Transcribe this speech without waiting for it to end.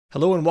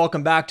Hello and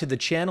welcome back to the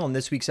channel. In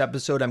this week's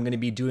episode, I'm going to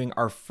be doing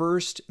our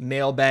first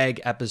mailbag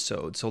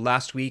episode. So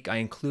last week, I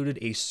included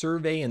a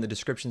survey in the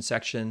description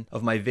section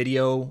of my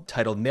video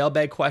titled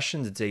Mailbag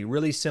Questions. It's a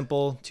really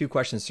simple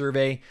 2-question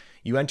survey.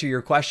 You enter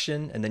your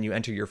question and then you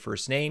enter your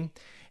first name.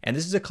 And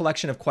this is a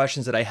collection of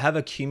questions that I have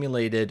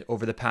accumulated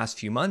over the past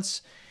few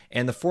months.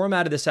 And the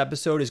format of this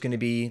episode is going to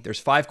be, there's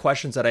 5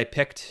 questions that I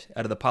picked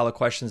out of the pile of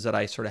questions that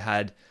I sort of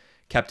had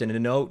kept in a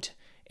note.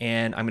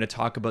 And I'm going to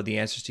talk about the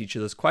answers to each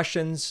of those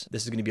questions.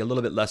 This is going to be a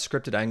little bit less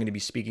scripted. I'm going to be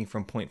speaking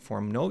from point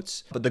form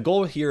notes. But the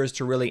goal here is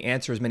to really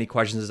answer as many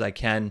questions as I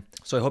can.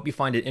 So I hope you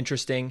find it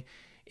interesting.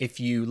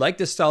 If you like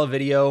this style of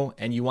video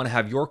and you want to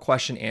have your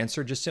question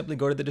answered, just simply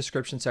go to the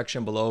description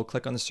section below,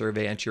 click on the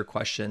survey, enter your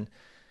question,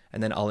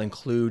 and then I'll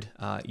include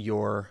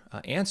your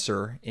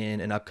answer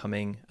in an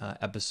upcoming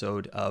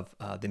episode of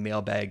the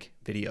mailbag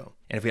video.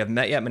 And if we haven't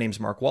met yet, my name is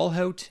Mark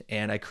Walhout,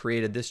 and I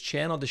created this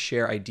channel to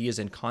share ideas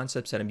and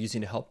concepts that I'm using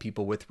to help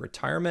people with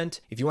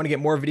retirement. If you want to get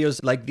more videos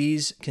like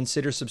these,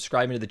 consider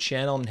subscribing to the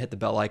channel and hit the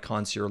bell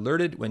icon so you're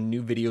alerted when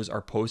new videos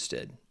are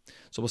posted.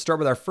 So we'll start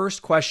with our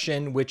first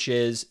question, which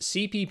is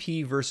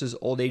CPP versus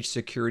old age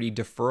security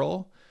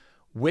deferral.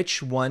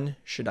 Which one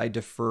should I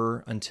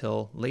defer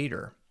until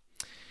later?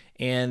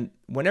 And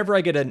whenever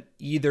I get an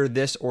either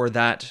this or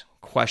that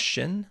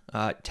question,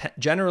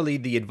 generally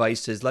the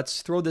advice is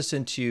let's throw this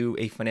into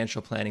a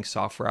financial planning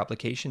software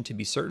application to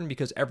be certain,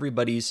 because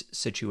everybody's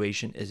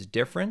situation is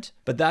different.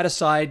 But that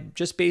aside,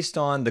 just based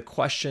on the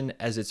question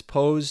as it's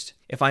posed,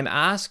 if I'm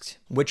asked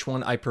which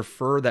one I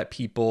prefer that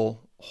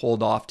people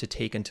hold off to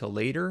take until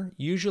later,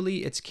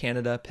 usually it's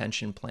Canada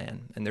Pension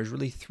Plan. And there's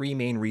really 3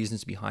 main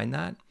reasons behind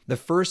that. The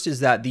first is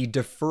that the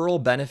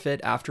deferral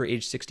benefit after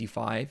age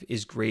 65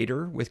 is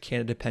greater with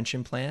Canada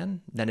Pension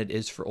Plan than it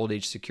is for old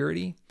age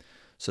security.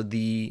 So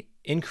the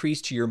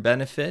increase to your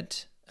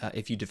benefit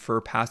if you defer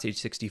past age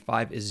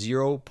 65 is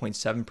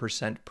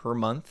 0.7% per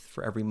month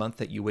for every month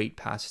that you wait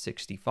past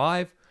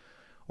 65,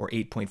 or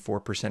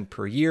 8.4%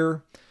 per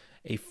year.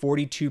 A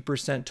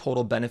 42%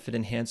 total benefit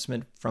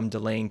enhancement from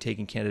delaying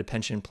taking Canada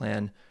Pension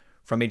Plan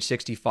from age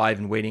 65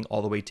 and waiting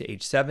all the way to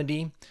age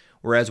 70.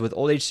 Whereas with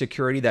old age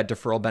security, that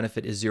deferral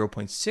benefit is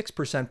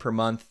 0.6% per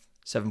month,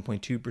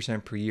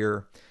 7.2% per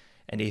year,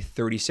 and a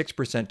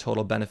 36%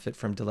 total benefit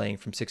from delaying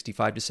from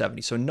 65 to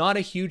 70. So not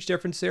a huge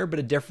difference there, but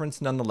a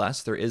difference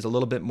nonetheless. There is a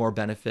little bit more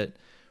benefit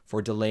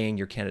for delaying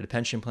your Canada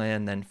Pension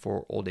Plan than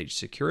for old age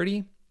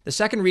security. The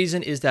second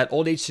reason is that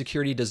old age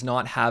security does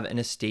not have an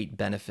estate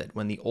benefit.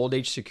 When the old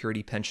age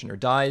security pensioner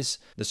dies,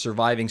 the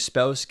surviving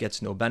spouse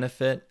gets no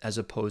benefit. As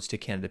opposed to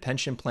Canada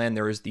Pension Plan,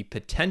 there is the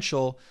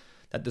potential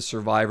that the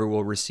survivor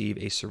will receive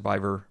a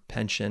survivor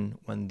pension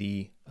when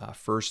the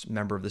first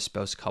member of the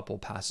spouse couple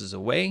passes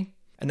away.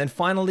 And then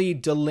finally,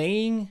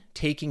 delaying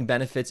taking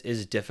benefits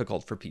is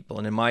difficult for people.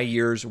 And in my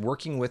years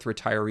working with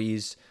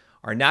retirees,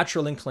 our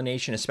natural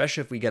inclination,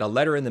 especially if we get a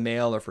letter in the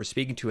mail or if we're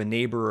speaking to a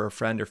neighbor or a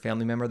friend or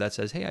family member that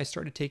says, hey, I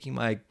started taking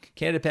my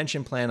Canada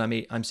Pension Plan,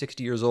 I'm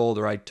 60 years old,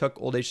 or I took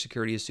old age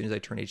security as soon as I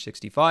turned age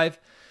 65,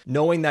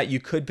 knowing that you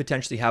could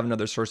potentially have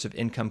another source of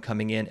income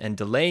coming in and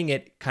delaying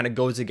it kind of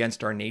goes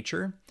against our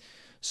nature.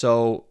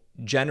 So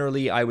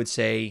generally, I would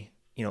say,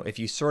 if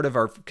you sort of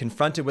are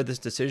confronted with this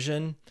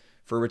decision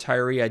for a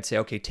retiree, I'd say,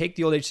 okay, take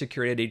the old age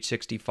security at age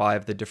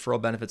 65. The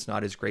deferral benefit's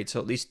not as great. So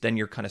at least then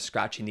you're kind of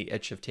scratching the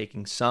itch of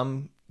taking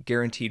some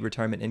guaranteed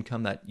retirement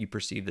income that you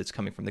perceive that's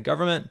coming from the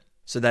government,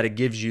 so that it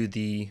gives you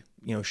the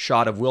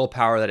shot of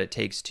willpower that it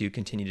takes to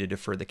continue to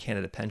defer the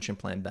Canada Pension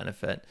Plan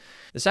benefit.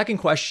 The second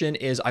question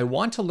is, I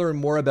want to learn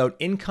more about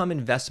income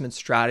investment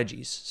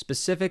strategies,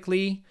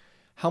 specifically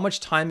how much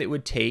time it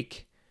would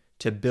take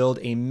to build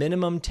a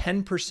minimum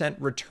 10%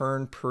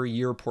 return per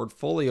year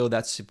portfolio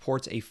that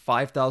supports a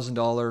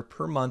 $5,000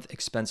 per month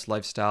expense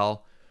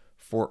lifestyle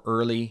for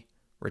early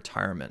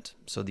retirement.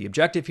 So the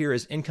objective here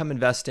is income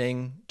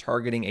investing,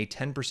 targeting a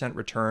 10%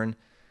 return,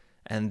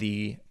 and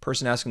the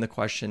person asking the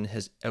question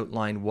has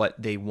outlined what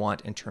they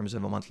want in terms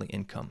of a monthly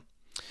income.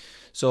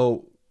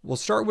 So we'll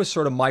start with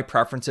sort of my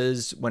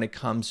preferences when it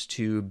comes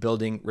to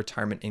building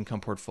retirement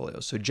income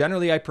portfolios. So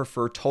generally, I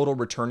prefer total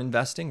return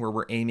investing, where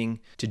we're aiming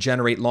to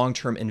generate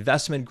long-term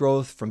investment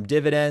growth from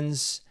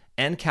dividends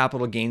and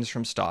capital gains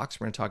from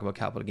stocks. We're going to talk about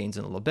capital gains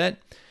in a little bit,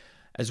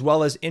 as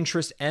well as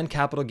interest and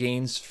capital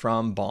gains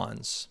from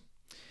bonds.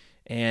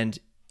 And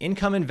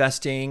income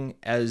investing,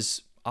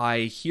 as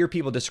I hear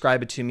people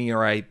describe it to me,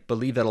 or I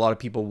believe that a lot of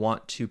people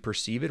want to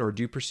perceive it or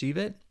do perceive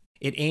it,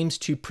 it aims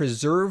to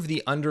preserve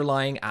the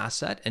underlying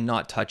asset and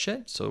not touch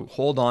it. So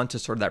hold on to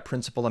sort of that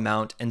principal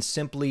amount and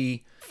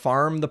simply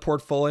farm the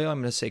portfolio. I'm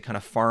going to say kind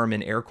of farm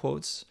in air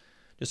quotes.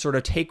 Just sort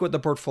of take what the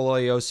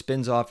portfolio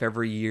spins off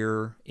every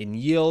year in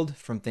yield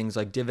from things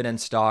like dividend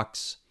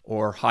stocks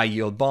or high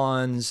yield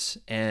bonds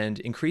and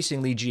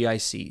increasingly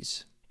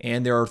GICs.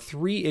 And there are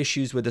 3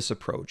 issues with this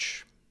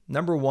approach.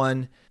 Number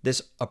one,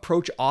 this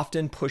approach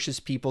often pushes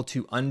people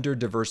to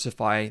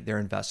under-diversify their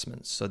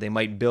investments. So they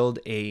might build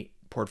a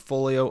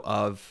portfolio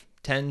of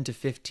 10 to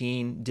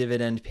 15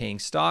 dividend-paying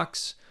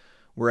stocks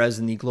whereas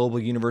in the global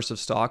universe of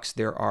stocks,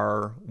 there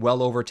are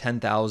well over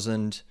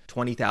 10,000,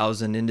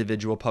 20,000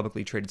 individual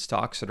publicly traded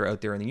stocks that are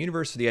out there in the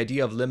universe. So the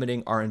idea of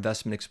limiting our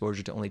investment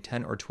exposure to only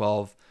 10 or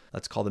 12,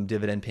 let's call them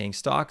dividend-paying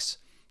stocks,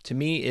 to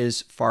me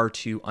is far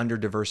too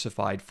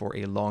under-diversified for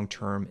a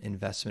long-term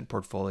investment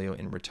portfolio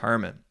in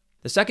retirement.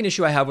 The second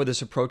issue I have with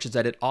this approach is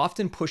that it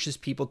often pushes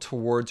people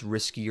towards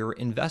riskier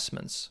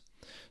investments.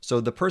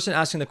 So the person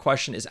asking the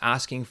question is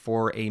asking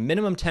for a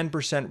minimum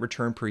 10%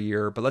 return per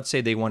year, but let's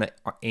say they want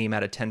to aim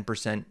at a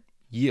 10%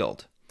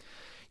 yield.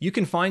 You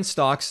can find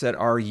stocks that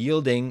are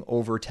yielding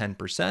over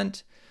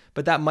 10%,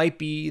 but that might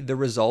be the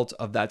result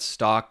of that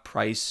stock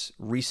price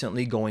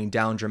recently going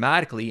down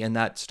dramatically, and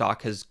that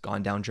stock has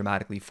gone down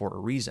dramatically for a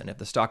reason. If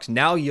the stock's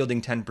now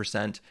yielding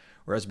 10%,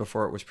 whereas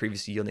before it was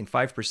previously yielding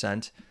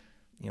 5%,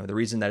 the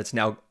reason that it's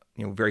now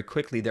very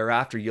quickly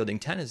thereafter yielding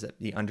 10 is that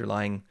the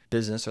underlying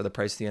business or the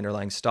price of the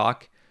underlying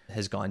stock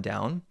has gone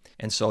down.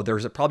 And so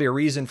there's probably a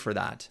reason for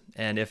that.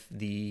 And if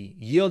the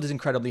yield is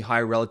incredibly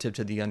high relative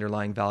to the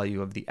underlying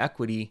value of the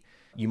equity,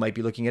 you might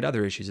be looking at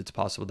other issues. It's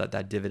possible that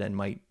that dividend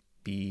might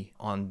be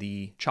on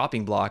the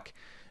chopping block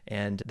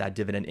and that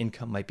dividend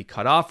income might be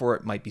cut off or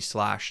it might be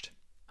slashed.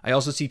 I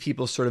also see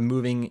people sort of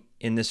moving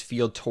in this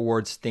field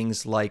towards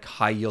things like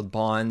high yield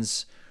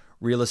bonds,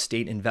 real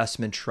estate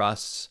investment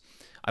trusts.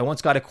 I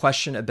once got a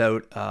question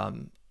about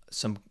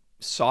some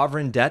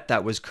sovereign debt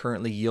that was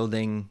currently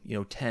yielding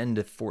 10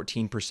 to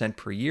 14%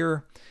 per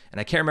year. And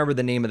I can't remember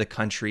the name of the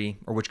country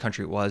or which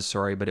country it was,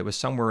 sorry, but it was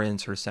somewhere in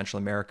sort of Central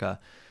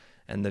America.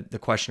 And the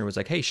questioner was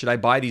like, hey, should I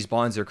buy these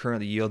bonds? They're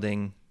currently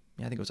yielding,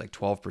 I think it was like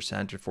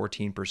 12% or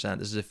 14%.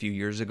 This is a few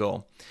years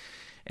ago.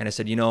 And I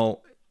said,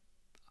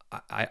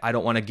 I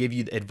don't want to give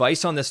you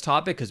advice on this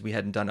topic because we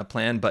hadn't done a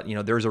plan, but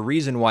there's a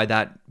reason why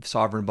that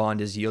sovereign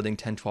bond is yielding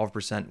 10,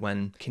 12%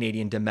 when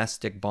Canadian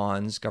domestic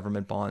bonds,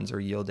 government bonds are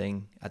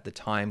yielding at the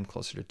time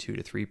closer to 2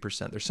 to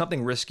 3%. There's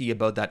something risky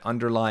about that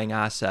underlying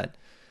asset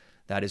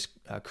that is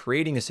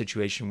creating a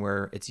situation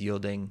where it's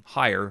yielding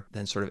higher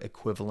than sort of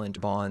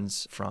equivalent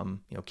bonds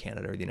from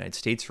Canada or the United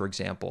States, for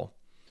example.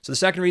 So the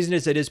second reason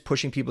is it is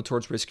pushing people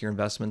towards riskier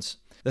investments.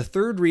 The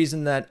third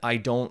reason that I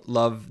don't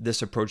love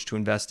this approach to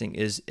investing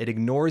is it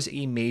ignores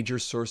a major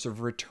source of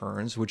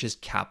returns, which is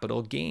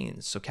capital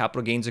gains. So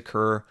capital gains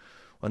occur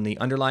when the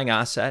underlying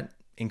asset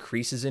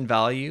increases in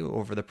value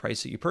over the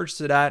price that you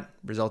purchased it at,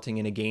 resulting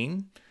in a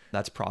gain.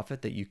 That's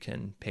profit that you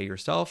can pay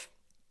yourself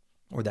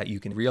or that you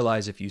can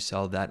realize if you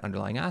sell that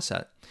underlying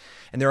asset.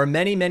 And there are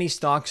many, many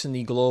stocks in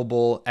the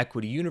global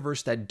equity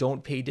universe that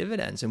don't pay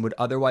dividends and would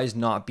otherwise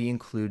not be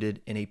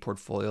included in a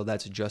portfolio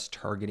that's just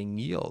targeting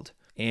yield.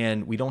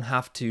 And we don't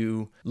have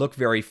to look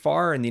very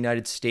far. In the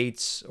United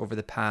States over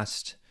the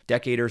past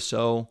decade or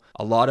so,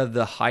 a lot of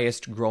the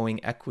highest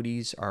growing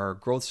equities are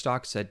growth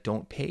stocks that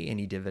don't pay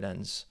any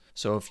dividends.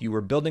 So if you were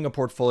building a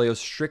portfolio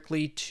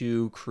strictly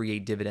to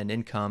create dividend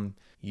income,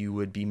 you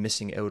would be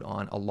missing out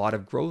on a lot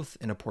of growth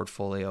in a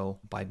portfolio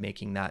by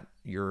making that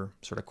your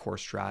sort of core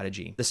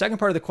strategy. The second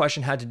part of the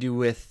question had to do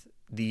with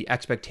the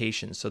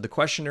expectations. So the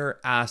questioner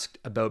asked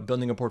about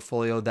building a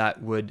portfolio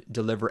that would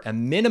deliver a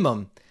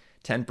minimum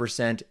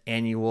 10%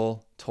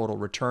 annual total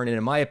return. And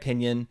in my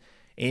opinion,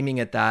 aiming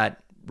at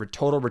that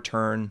total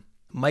return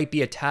might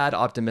be a tad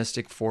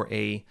optimistic for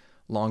a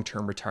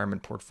long-term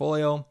retirement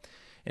portfolio.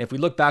 And if we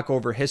look back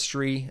over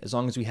history, as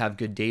long as we have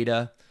good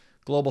data,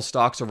 global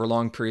stocks over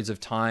long periods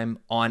of time,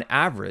 on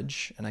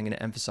average, and I'm going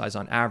to emphasize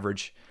on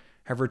average,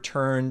 have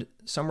returned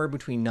somewhere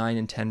between 9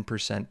 and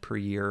 10% per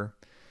year.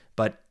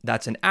 But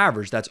that's an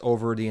average. That's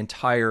over the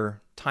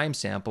entire time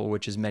sample,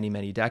 which is many,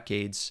 many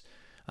decades.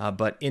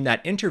 But in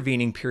that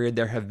intervening period,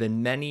 there have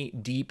been many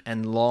deep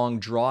and long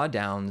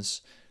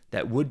drawdowns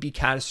that would be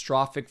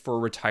catastrophic for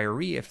a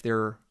retiree if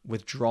they're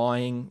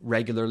withdrawing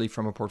regularly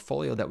from a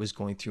portfolio that was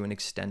going through an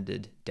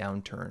extended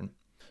downturn.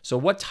 So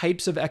what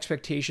types of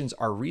expectations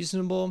are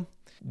reasonable?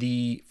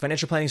 The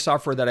financial planning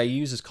software that I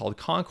use is called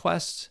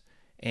Conquest,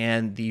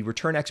 and the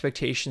return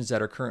expectations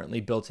that are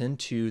currently built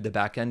into the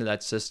back end of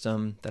that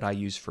system that I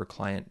use for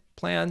client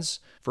plans.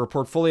 For a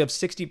portfolio of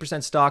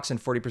 60% stocks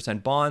and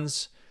 40%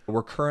 bonds,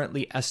 we're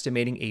currently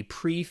estimating a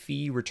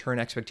pre-fee return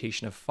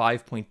expectation of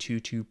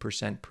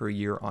 5.22% per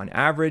year on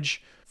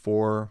average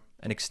for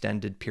an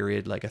extended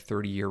period like a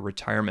 30-year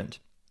retirement.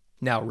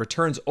 Now,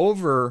 returns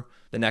over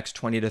the next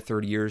 20 to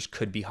 30 years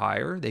could be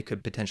higher. They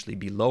could potentially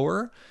be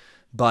lower.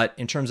 But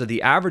in terms of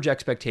the average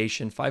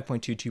expectation,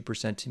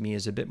 5.22% to me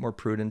is a bit more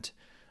prudent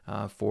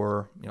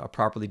for a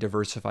properly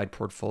diversified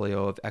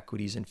portfolio of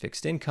equities and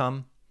fixed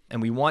income.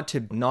 And we want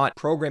to not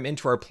program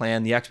into our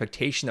plan the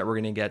expectation that we're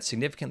going to get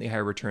significantly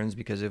higher returns,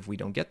 because if we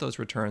don't get those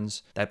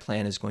returns, that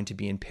plan is going to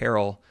be in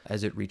peril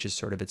as it reaches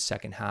sort of its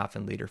second half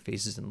and later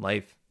phases in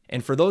life.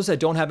 And for those that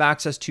don't have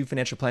access to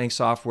financial planning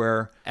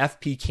software,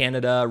 FP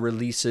Canada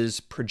releases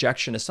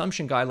projection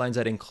assumption guidelines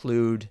that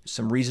include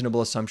some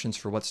reasonable assumptions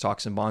for what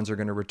stocks and bonds are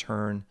going to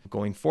return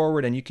going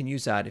forward. And you can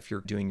use that if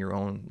you're doing your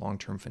own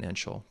long-term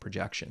financial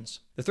projections.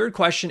 The third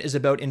question is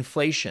about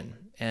inflation.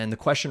 And the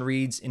question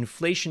reads,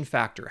 inflation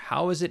factor,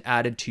 how is it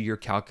added to your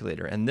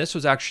calculator? And this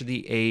was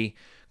actually a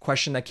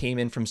question that came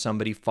in from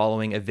somebody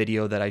following a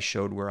video that I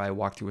showed where I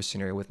walked through a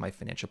scenario with my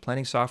financial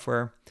planning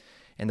software.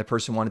 And the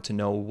person wanted to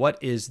know,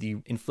 what is the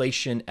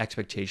inflation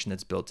expectation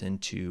that's built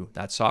into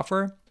that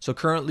software? So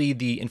currently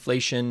the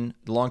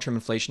long-term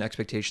inflation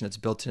expectation that's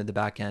built into the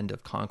back end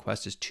of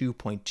Conquest is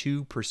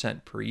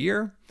 2.2% per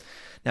year.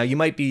 Now you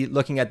might be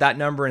looking at that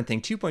number and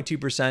think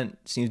 2.2%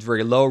 seems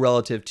very low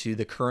relative to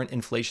the current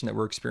inflation that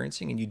we're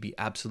experiencing, and you'd be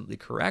absolutely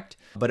correct.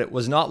 But it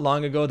was not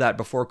long ago that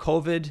before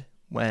COVID,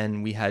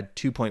 when we had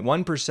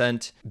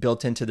 2.1%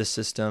 built into the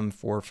system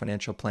for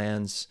financial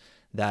plans,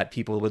 that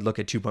people would look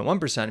at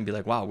 2.1% and be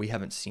like, wow, we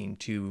haven't seen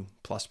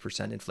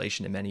 2+%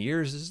 inflation in many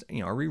years.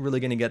 Are we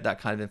really going to get that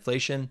kind of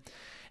inflation?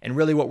 And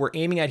really what we're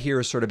aiming at here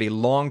is sort of a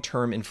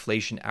long-term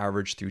inflation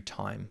average through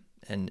time.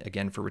 And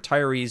again, for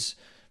retirees,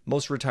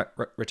 most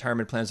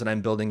retirement plans that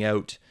I'm building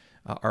out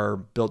are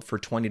built for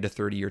 20 to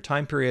 30 year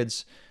time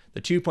periods.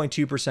 The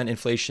 2.2%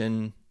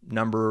 inflation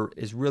number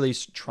is really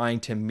trying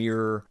to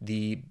mirror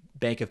the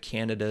Bank of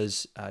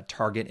Canada's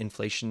target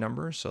inflation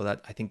number. So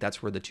I think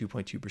that's where the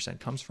 2.2%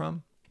 comes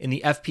from. In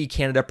the FP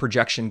Canada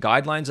projection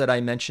guidelines that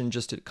I mentioned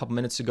just a couple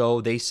minutes ago,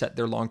 they set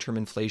their long-term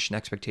inflation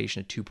expectation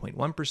at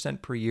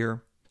 2.1% per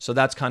year. So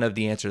that's kind of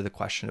the answer to the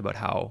question about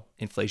how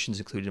inflation is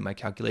included in my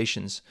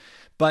calculations.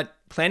 But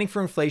planning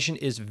for inflation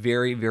is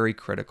very, very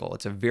critical.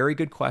 It's a very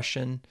good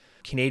question.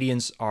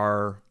 Canadians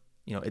are,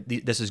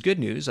 this is good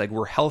news. Like,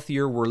 we're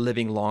healthier, we're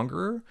living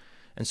longer.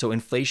 And so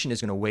inflation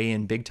is going to weigh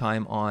in big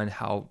time on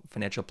how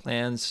financial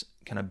plans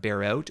kind of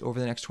bear out over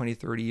the next 20,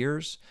 30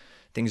 years.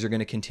 Things are going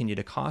to continue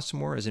to cost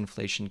more as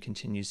inflation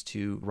continues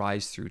to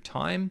rise through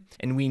time.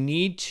 And we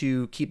need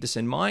to keep this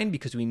in mind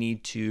because we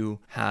need to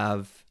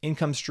have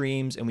income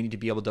streams and we need to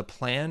be able to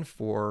plan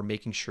for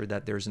making sure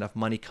that there's enough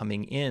money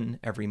coming in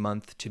every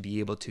month to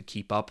be able to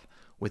keep up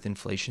with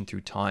inflation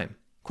through time.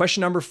 Question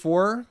number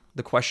 4,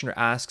 the questioner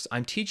asks,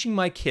 I'm teaching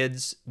my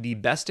kids the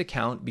best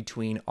account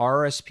between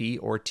RRSP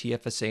or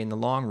TFSA in the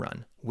long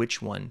run.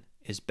 Which one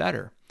is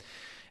better?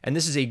 And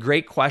this is a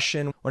great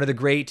question. One of the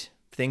great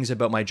things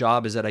about my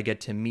job is that I get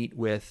to meet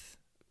with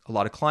a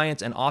lot of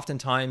clients, and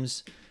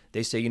oftentimes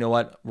they say, you know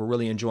what, we're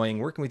really enjoying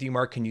working with you,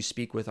 Mark. Can you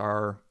speak with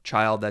our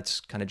child that's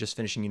kind of just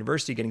finishing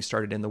university, getting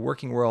started in the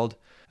working world,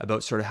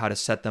 about sort of how to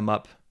set them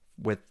up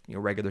with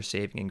regular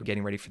saving and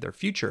getting ready for their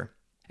future?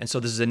 And so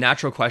this is a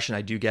natural question.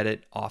 I do get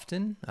it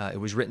often. It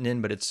was written in,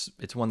 but it's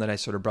one that I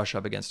sort of brush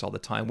up against all the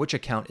time. Which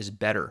account is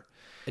better?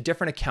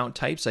 Different account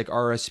types like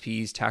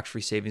RRSPs,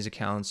 tax-free savings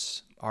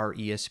accounts,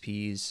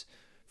 RESPs,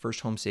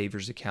 first home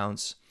savers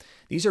accounts.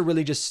 These are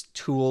really just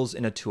tools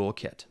in a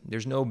toolkit.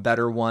 There's no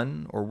better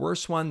one or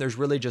worse one. There's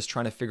really just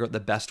trying to figure out the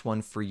best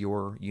one for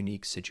your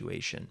unique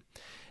situation.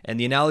 And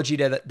the analogy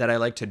that I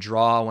like to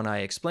draw when I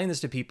explain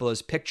this to people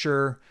is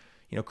picture,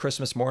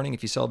 Christmas morning.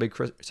 If you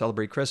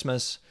celebrate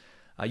Christmas,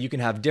 you can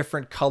have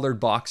different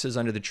colored boxes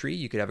under the tree.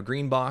 You could have a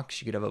green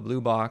box, you could have a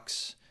blue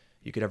box,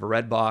 you could have a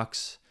red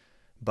box,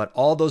 but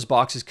all those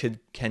boxes can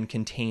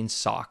contain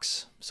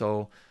socks.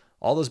 So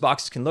all those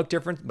boxes can look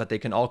different, but they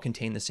can all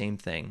contain the same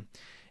thing.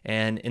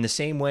 And in the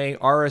same way,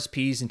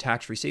 RRSPs and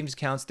tax-free savings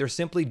accounts, they're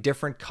simply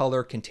different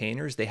color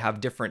containers. They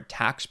have different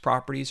tax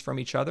properties from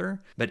each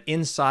other, but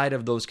inside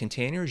of those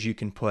containers, you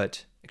can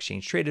put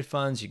exchange traded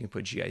funds, you can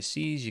put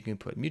GICs, you can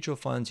put mutual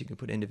funds, you can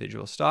put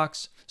individual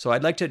stocks. So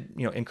I'd like to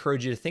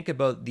encourage you to think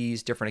about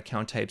these different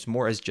account types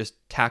more as just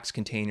tax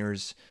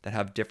containers that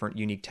have different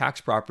unique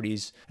tax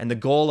properties. And the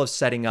goal of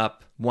setting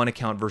up one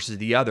account versus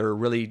the other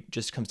really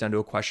just comes down to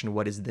a question of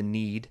what is the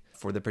need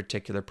for the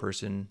particular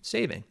person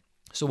saving.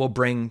 So we'll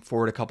bring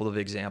forward a couple of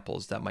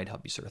examples that might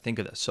help you sort of think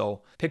of this.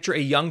 So picture a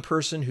young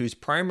person whose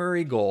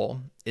primary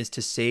goal is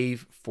to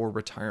save for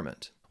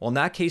retirement. Well, in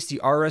that case,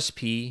 the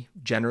RRSP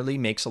generally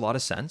makes a lot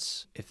of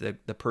sense. If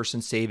the person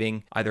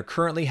saving either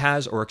currently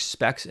has or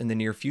expects in the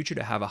near future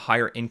to have a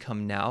higher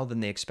income now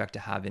than they expect to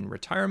have in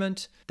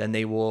retirement, then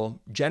they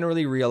will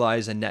generally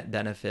realize a net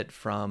benefit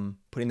from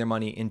putting their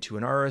money into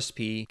an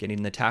RRSP,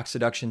 getting the tax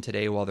deduction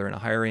today while they're in a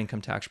higher income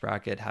tax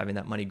bracket, having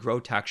that money grow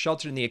tax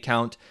sheltered in the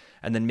account,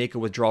 and then make a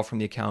withdrawal from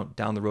the account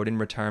down the road in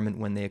retirement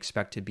when they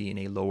expect to be in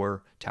a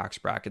lower tax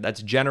bracket.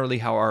 That's generally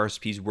how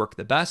RRSPs work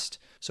the best.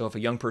 So if a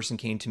young person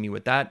came to me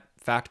with that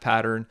fact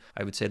pattern,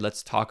 I would say,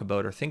 let's talk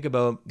about or think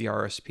about the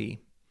RRSP.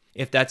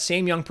 If that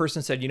same young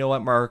person said, you know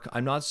what, Mark,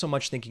 I'm not so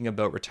much thinking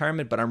about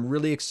retirement, but I'm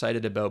really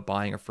excited about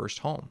buying a first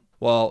home.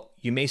 Well,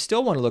 you may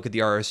still want to look at the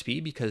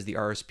RRSP because the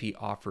RRSP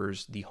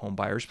offers the home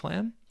buyer's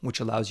plan, which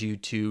allows you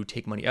to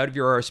take money out of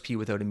your RRSP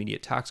without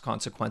immediate tax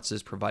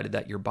consequences, provided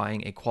that you're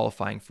buying a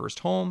qualifying first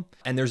home.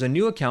 And there's a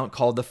new account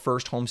called the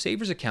First Home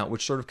Savers account,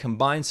 which sort of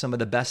combines some of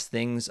the best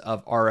things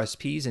of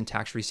RRSPs and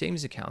tax-free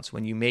savings accounts.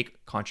 When you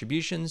make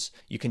contributions,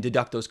 you can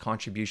deduct those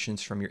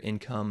contributions from your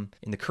income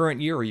in the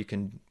current year, or you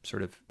can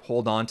sort of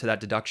hold on to that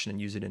deduction and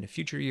use it in a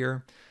future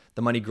year.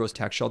 The money grows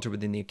tax sheltered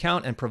within the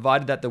account, and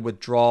provided that the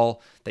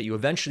withdrawal that you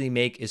eventually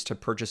make is to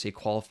purchase a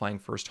qualifying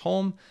first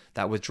home,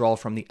 that withdrawal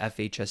from the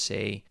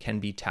FHSA can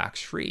be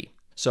tax-free.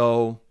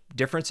 So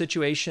different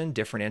situation,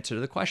 different answer to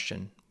the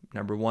question.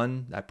 Number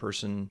one, that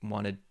person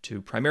wanted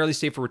to primarily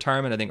save for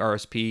retirement. I think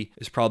RRSP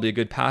is probably a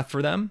good path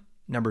for them.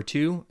 Number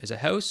 2 is a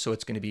house, so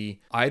it's going to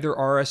be either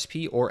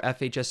RRSP or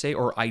FHSA,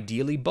 or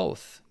ideally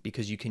both,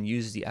 because you can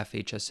use the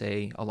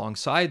FHSA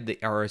alongside the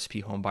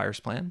RRSP home buyers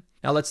plan.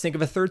 Now let's think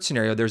of a third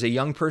scenario. There's a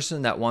young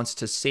person that wants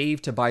to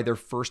save to buy their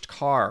first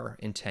car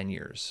in 10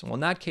 years. Well, in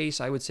that case,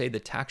 I would say the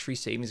tax-free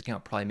savings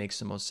account probably makes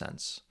the most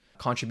sense.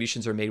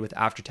 Contributions are made with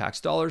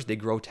after-tax dollars. They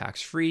grow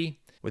tax-free.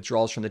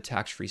 Withdrawals from the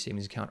tax-free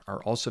savings account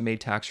are also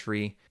made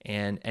tax-free,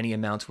 and any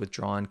amounts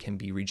withdrawn can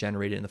be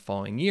regenerated in the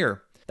following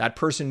year. That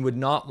person would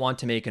not want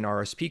to make an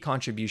RSP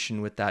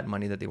contribution with that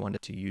money that they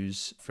wanted to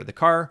use for the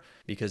car,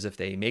 because if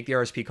they make the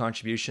RSP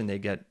contribution, they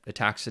get a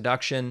tax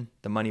deduction.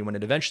 The money, when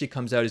it eventually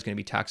comes out, is going to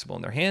be taxable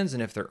in their hands.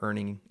 And if they're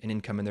earning an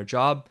income in their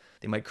job,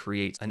 they might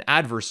create an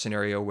adverse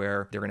scenario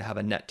where they're going to have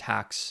a net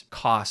tax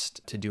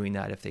cost to doing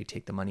that if they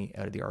take the money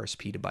out of the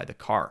RSP to buy the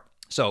car.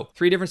 So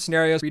 3 different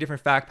scenarios, 3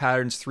 different fact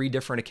patterns, 3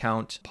 different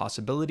account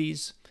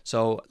possibilities.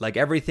 So like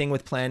everything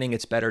with planning,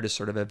 it's better to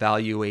sort of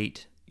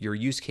evaluate your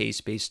use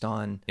case based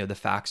on the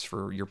facts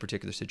for your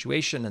particular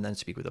situation, and then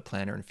speak with a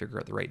planner and figure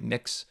out the right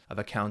mix of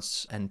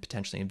accounts and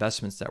potentially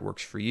investments that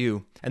works for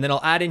you. And then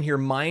I'll add in here,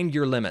 mind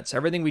your limits.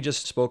 Everything we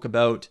just spoke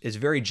about is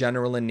very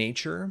general in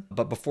nature,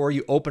 but before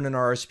you open an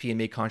RSP and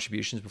make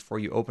contributions, before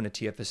you open a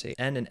TFSA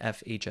and an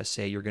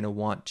FHSA, you're going to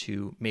want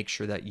to make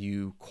sure that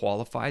you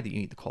qualify, that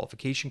you meet the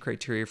qualification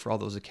criteria for all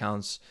those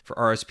accounts. For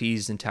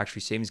RSPs and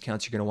tax-free savings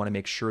accounts, you're going to want to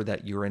make sure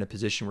that you're in a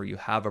position where you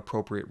have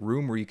appropriate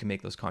room where you can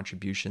make those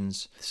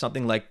contributions.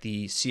 Something like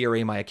the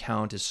CRA My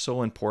Account is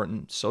so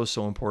important, so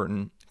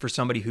important. For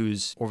somebody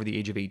who's over the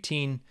age of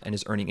 18 and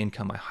is earning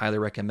income, I highly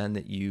recommend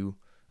that you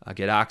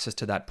get access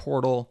to that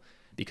portal,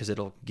 because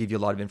it'll give you a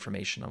lot of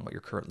information on what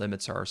your current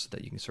limits are, so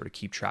that you can sort of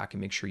keep track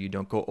and make sure you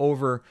don't go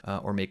over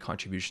or make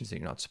contributions that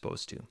you're not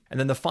supposed to. And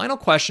then the final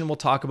question we'll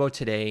talk about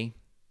today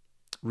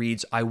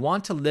reads, I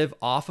want to live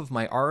off of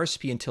my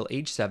RSP until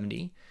age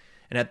 70,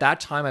 and at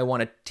that time I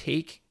want to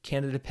take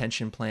Canada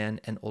Pension Plan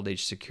and Old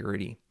Age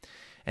Security.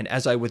 And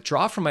as I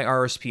withdraw from my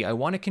RSP, I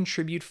want to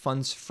contribute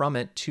funds from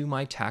it to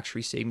my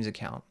tax-free savings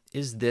account.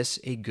 Is this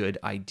a good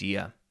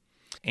idea?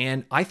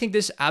 And I think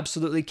this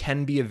absolutely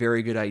can be a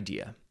very good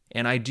idea.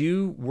 And I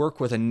do work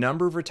with a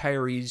number of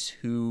retirees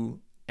who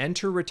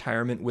enter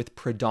retirement with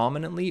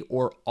predominantly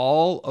or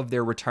all of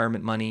their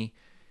retirement money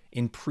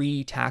in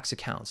pre-tax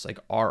accounts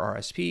like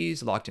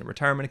RRSPs, locked-in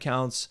retirement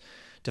accounts,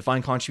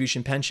 defined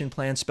contribution pension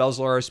plans,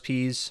 spousal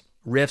RSPs,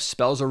 RIFs,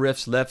 spousal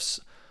RIFs, LIFs.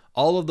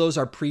 All of those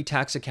are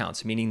pre-tax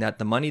accounts, meaning that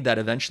the money that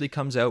eventually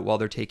comes out while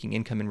they're taking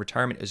income in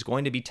retirement is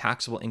going to be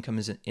taxable income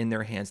in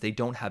their hands. They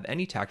don't have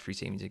any tax-free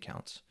savings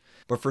accounts.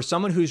 But for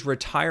someone who's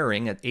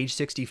retiring at age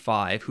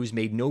 65, who's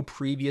made no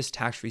previous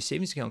tax-free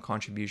savings account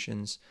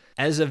contributions,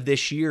 as of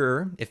this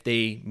year, if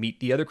they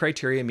meet the other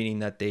criteria, meaning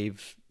that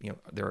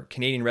they're a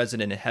Canadian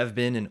resident and have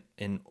been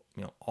in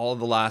all of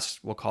the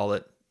last, we'll call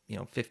it,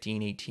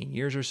 15, 18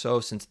 years or so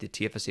since the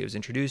TFSA was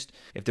introduced.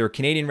 If they're a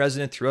Canadian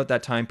resident throughout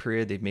that time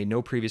period, they've made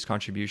no previous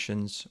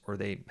contributions, or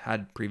they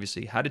had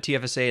previously had a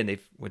TFSA and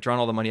they've withdrawn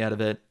all the money out of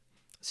it.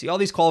 See all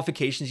these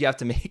qualifications you have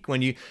to make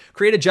when you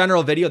create a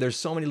general video. There's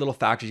so many little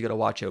factors you got to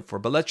watch out for.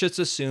 But let's just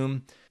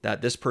assume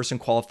that this person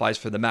qualifies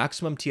for the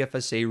maximum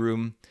TFSA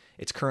room.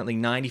 It's currently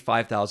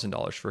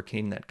 $95,000 for a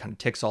Canadian that kind of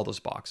ticks all those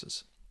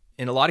boxes.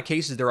 In a lot of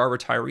cases, there are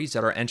retirees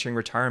that are entering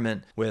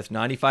retirement with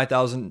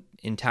 $95,000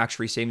 in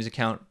tax-free savings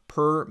account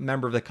per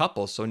member of the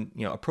couple. So,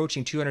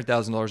 approaching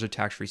 $200,000 of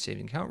tax-free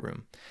savings account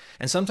room.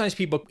 And sometimes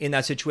people in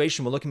that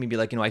situation will look at me and be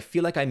like, I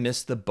feel like I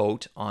missed the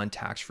boat on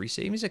tax-free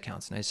savings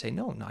accounts. And I say,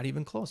 no, not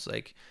even close.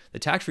 Like, the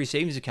tax-free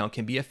savings account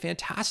can be a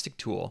fantastic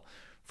tool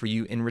for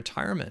you in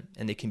retirement,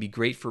 and they can be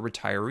great for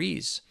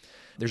retirees.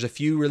 There's a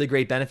few really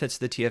great benefits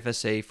to the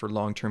TFSA for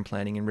long-term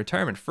planning in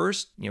retirement.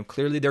 First,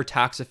 clearly they're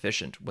tax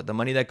efficient. What the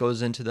money that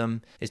goes into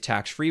them is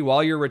tax-free.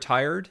 While you're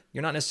retired,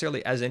 you're not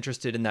necessarily as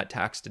interested in that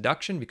tax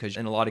deduction, because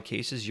in a lot of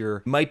cases,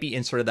 you might be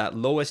in sort of that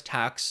lowest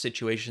tax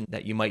situation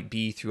that you might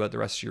be throughout the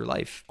rest of your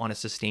life on a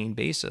sustained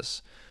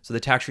basis. So the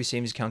tax-free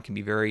savings account can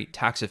be very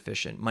tax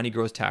efficient. Money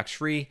grows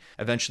tax-free.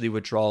 Eventually,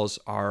 withdrawals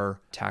are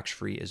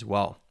tax-free as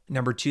well.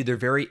 Number 2, they're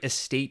very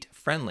estate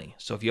friendly.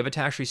 So if you have a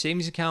tax-free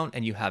savings account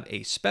and you have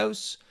a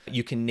spouse,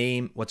 you can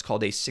name what's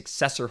called a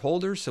successor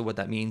holder. So what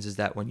that means is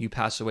that when you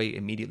pass away,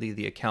 immediately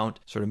the account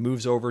sort of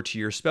moves over to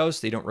your spouse.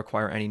 They don't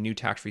require any new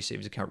tax-free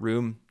savings account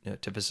room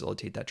to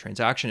facilitate that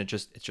transaction.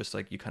 It's just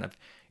like you kind of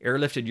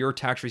airlifted your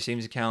tax-free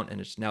savings account, and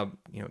it's now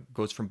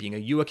goes from being a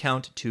you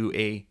account to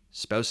a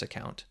spouse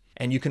account.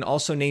 And you can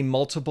also name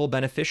multiple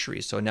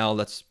beneficiaries. So now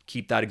let's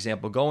keep that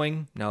example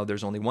going. Now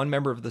there's only one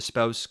member of the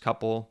spouse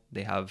couple.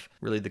 They have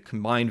really the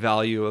combined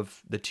value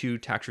of the 2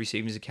 tax-free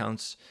savings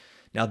accounts.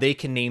 Now they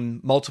can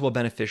name multiple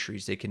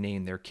beneficiaries. They can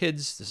name their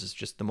kids. This is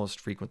just the most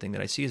frequent thing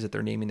that I see, is that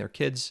they're naming their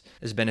kids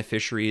as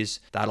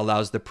beneficiaries. That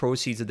allows the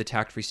proceeds of the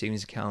tax-free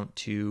savings account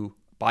to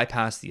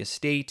bypass the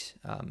estate.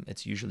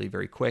 It's usually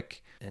very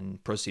quick,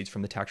 and proceeds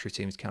from the tax-free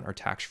savings account are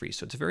tax-free.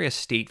 So it's a very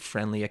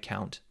estate-friendly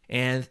account.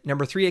 And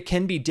number 3, it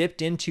can be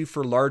dipped into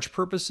for large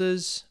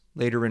purposes,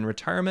 later in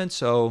retirement.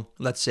 So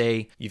let's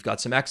say you've got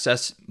some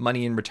excess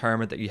money in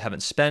retirement that you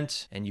haven't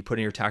spent and you put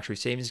in your tax-free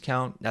savings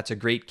account. That's a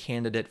great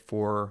candidate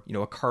for,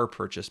 a car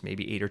purchase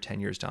maybe 8 or 10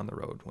 years down the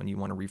road when you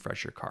want to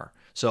refresh your car.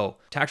 So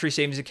tax-free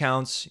savings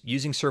accounts,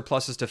 using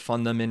surpluses to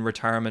fund them in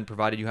retirement,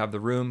 provided you have the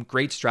room.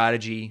 Great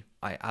strategy.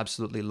 I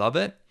absolutely love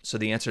it. So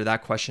the answer to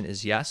that question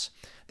is yes.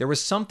 There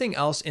was something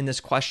else in this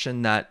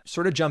question that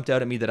sort of jumped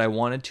out at me that I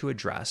wanted to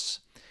address.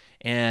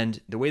 And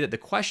the way that the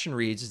question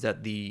reads is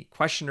that the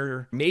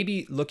questioner may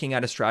be looking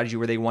at a strategy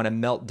where they want to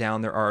melt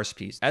down their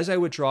RSPs. As I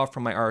withdraw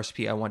from my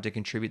RSP, I want to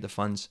contribute the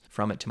funds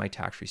from it to my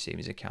tax-free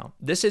savings account.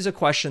 This is a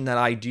question that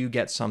I do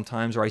get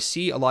sometimes, or I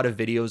see a lot of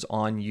videos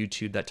on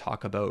YouTube that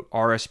talk about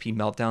RSP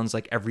meltdowns,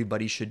 like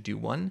everybody should do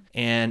one.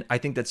 And I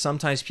think that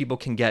sometimes people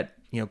can get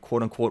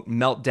quote unquote,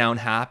 meltdown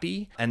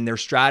happy. And their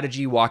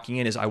strategy walking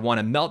in is, I want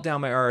to melt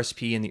down my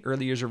RSP in the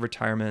early years of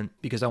retirement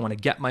because I want to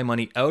get my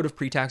money out of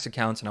pre-tax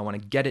accounts and I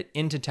want to get it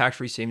into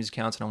tax-free savings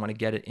accounts and I want to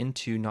get it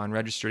into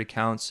non-registered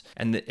accounts.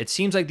 And it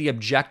seems like the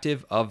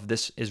objective of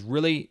this is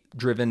really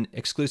driven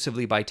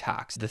exclusively by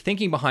tax. The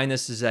thinking behind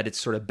this is that it's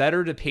sort of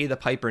better to pay the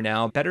piper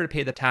now, better to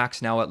pay the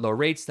tax now at low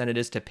rates than it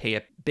is to pay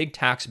a big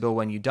tax bill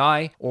when you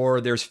die, or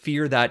there's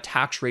fear that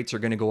tax rates are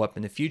going to go up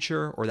in the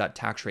future, or that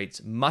tax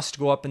rates must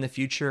go up in the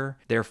future.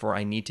 Therefore,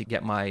 I need to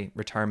get my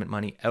retirement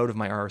money out of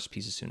my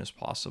RSPs as soon as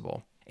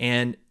possible.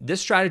 And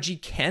this strategy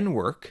can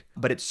work,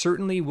 but it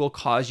certainly will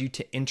cause you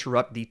to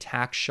interrupt the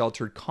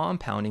tax-sheltered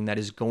compounding that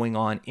is going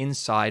on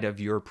inside of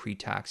your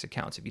pre-tax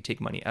accounts. If you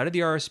take money out of the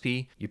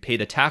RSP, you pay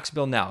the tax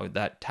bill now,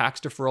 that tax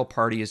deferral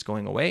party is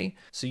going away.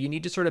 So you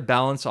need to sort of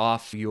balance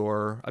off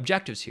your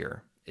objectives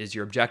here. Is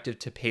your objective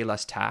to pay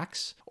less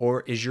tax,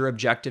 or is your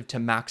objective to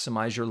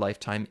maximize your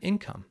lifetime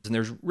income? And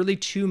there's really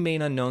two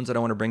main unknowns that I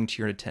want to bring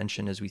to your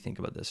attention as we think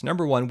about this.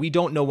 Number one, we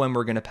don't know when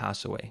we're going to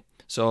pass away.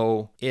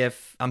 So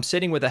if I'm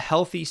sitting with a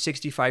healthy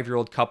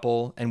 65-year-old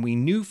couple and we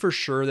knew for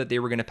sure that they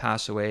were going to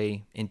pass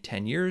away in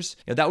 10 years,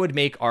 that would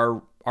make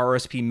our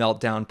RSP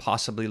meltdown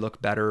possibly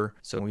look better.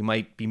 So we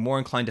might be more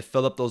inclined to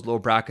fill up those low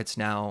brackets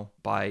now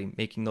by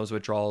making those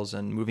withdrawals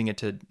and moving it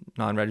to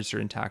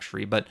non-registered and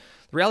tax-free. But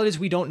the reality is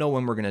we don't know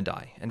when we're going to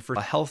die. And for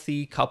a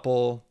healthy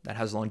couple that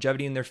has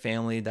longevity in their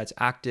family, that's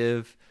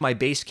active, my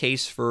base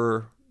case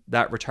for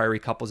that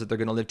retiree couple is that they're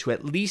going to live to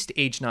at least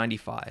age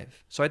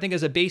 95. So I think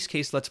as a base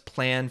case, let's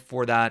plan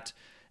for that.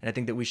 And I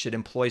think that we should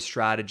employ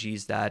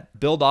strategies that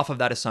build off of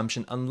that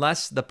assumption,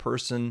 unless the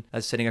person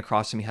that's sitting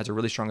across from me has a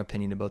really strong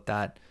opinion about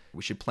that.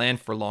 We should plan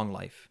for long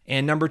life.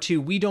 And number two,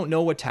 we don't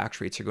know what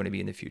tax rates are going to be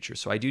in the future.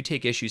 So I do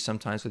take issue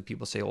sometimes with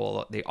people say,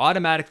 well, they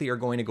automatically are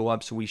going to go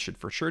up, so we should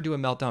for sure do a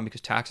meltdown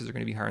because taxes are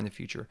going to be higher in the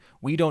future.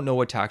 We don't know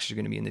what taxes are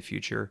going to be in the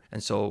future.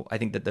 And so I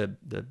think that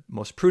the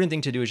most prudent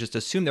thing to do is just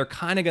assume they're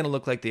kind of going to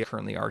look like they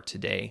currently are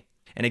today.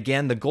 And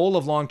again, the goal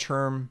of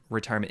long-term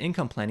retirement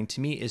income planning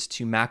to me is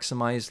to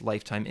maximize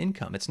lifetime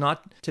income. It's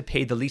not to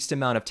pay the least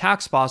amount of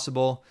tax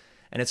possible,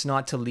 and it's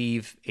not to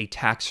leave a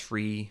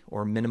tax-free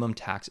or minimum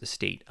tax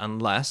estate,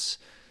 unless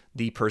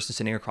the person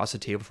sitting across the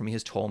table from me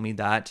has told me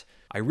that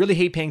I really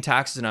hate paying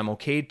taxes and I'm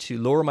okay to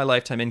lower my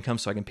lifetime income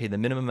so I can pay the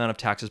minimum amount of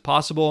taxes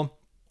possible.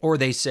 Or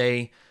they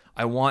say,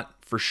 I want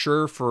for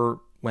sure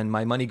for when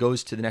my money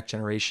goes to the next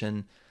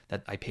generation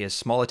that I pay as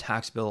small a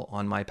tax bill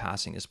on my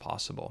passing as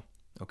possible,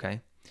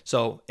 okay?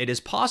 So it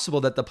is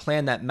possible that the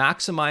plan that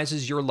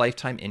maximizes your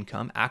lifetime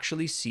income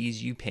actually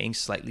sees you paying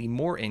slightly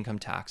more income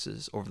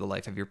taxes over the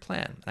life of your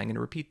plan. I'm going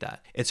to repeat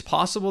that. It's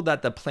possible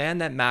that the plan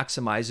that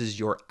maximizes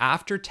your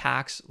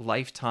after-tax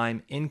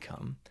lifetime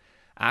income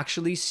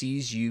actually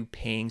sees you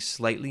paying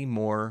slightly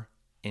more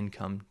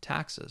income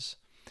taxes.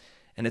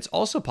 And it's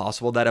also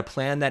possible that a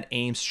plan that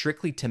aims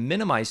strictly to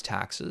minimize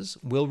taxes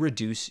will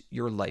reduce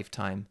your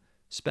lifetime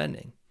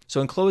spending. So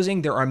in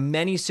closing, there are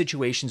many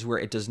situations where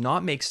it does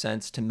not make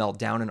sense to melt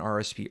down an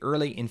RSP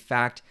early. In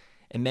fact,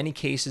 in many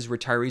cases,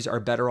 retirees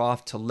are better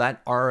off to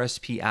let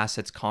RSP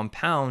assets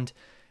compound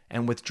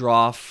and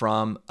withdraw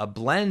from a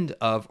blend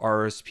of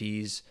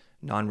RSPs,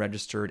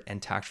 non-registered,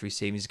 and tax-free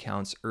savings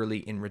accounts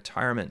early in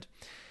retirement.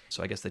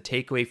 So I guess the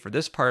takeaway for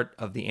this part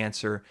of the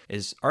answer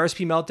is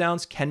RSP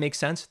meltdowns can make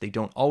sense. They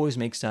don't always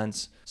make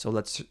sense. So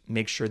let's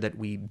make sure that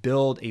we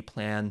build a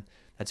plan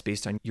that's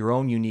based on your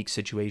own unique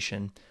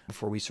situation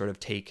before we sort of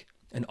take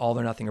an all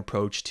or nothing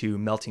approach to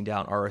melting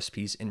down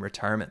RSPs in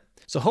retirement.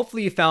 So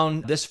hopefully you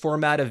found this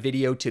format of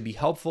video to be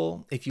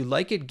helpful. If you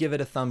like it, give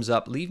it a thumbs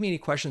up. Leave me any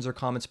questions or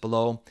comments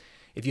below.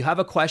 If you have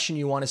a question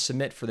you want to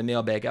submit for the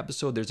mailbag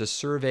episode, there's a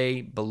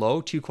survey below,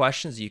 2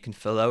 questions that you can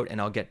fill out,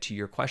 and I'll get to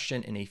your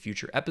question in a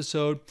future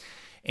episode.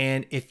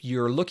 And if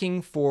you're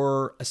looking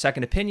for a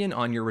second opinion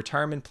on your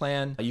retirement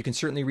plan, you can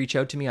certainly reach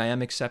out to me. I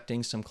am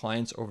accepting some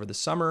clients over the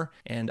summer,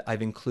 and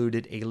I've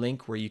included a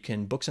link where you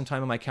can book some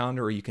time on my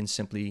calendar, or you can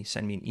simply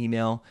send me an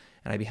email,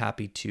 and I'd be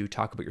happy to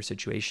talk about your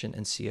situation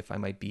and see if I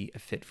might be a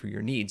fit for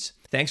your needs.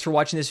 Thanks for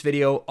watching this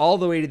video all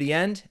the way to the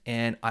end,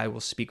 and I will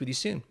speak with you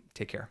soon.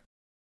 Take care.